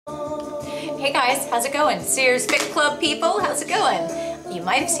Hey guys, how's it going? Sears Fit Club people, how's it going? You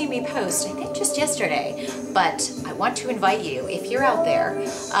might have seen me post, I think just yesterday, but I want to invite you, if you're out there,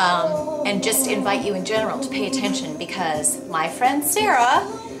 and just invite you in general to pay attention because my friend Sarah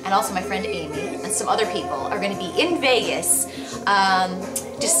and also my friend Amy and some other people are going to be in Vegas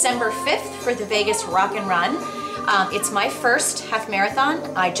December 5th for the Vegas Rock and Run. It's my first half marathon.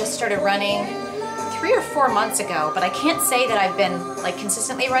 I just started running 3 or 4 months ago, but I can't say that I've been like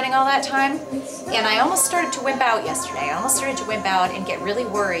consistently running all that time. And I almost started to wimp out yesterday. I almost started to wimp out and get really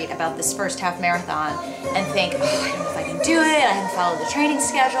worried about this first half marathon and think, oh, I don't know if I can do it. I haven't followed the training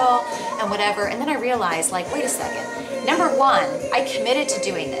schedule and whatever. And then I realized, like, wait a second. Number one, I committed to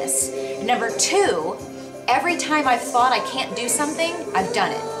doing this. Number two, every time I've thought I can't do something, I've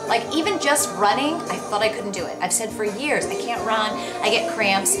done it. Like even just running, I thought I couldn't do it. I've said for years, I can't run, I get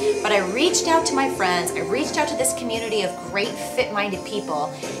cramps, but I reached out to my friends, I reached out to this community of great fit-minded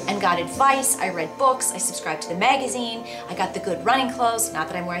people and got advice, I read books, I subscribed to the magazine, I got the good running clothes, not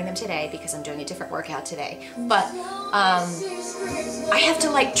that I'm wearing them today because I'm doing a different workout today, but I have to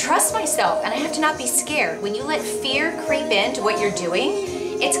like trust myself and I have to not be scared. When you let fear creep into what you're doing,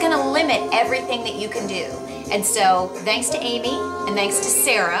 it's gonna limit everything that you can do. And so thanks to Amy and thanks to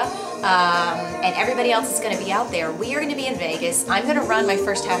Sarah and everybody else that's going to be out there, we are going to be in Vegas. I'm going to run my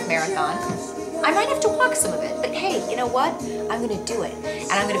first half marathon. I might have to walk some of it, but hey, you know what? I'm going to do it.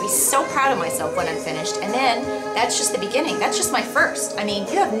 And I'm going to be so proud of myself when I'm finished. And then that's just the beginning. That's just my first. I mean,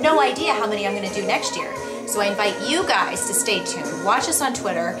 you have no idea how many I'm going to do next year. So I invite you guys to stay tuned. Watch us on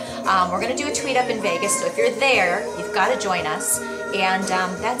Twitter. We're going to do a tweet up in Vegas. So if you're there, you've got to join us. And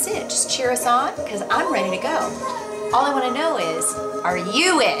that's it. Just cheer us on because I'm ready to go. All I want to know is, are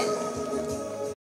you in?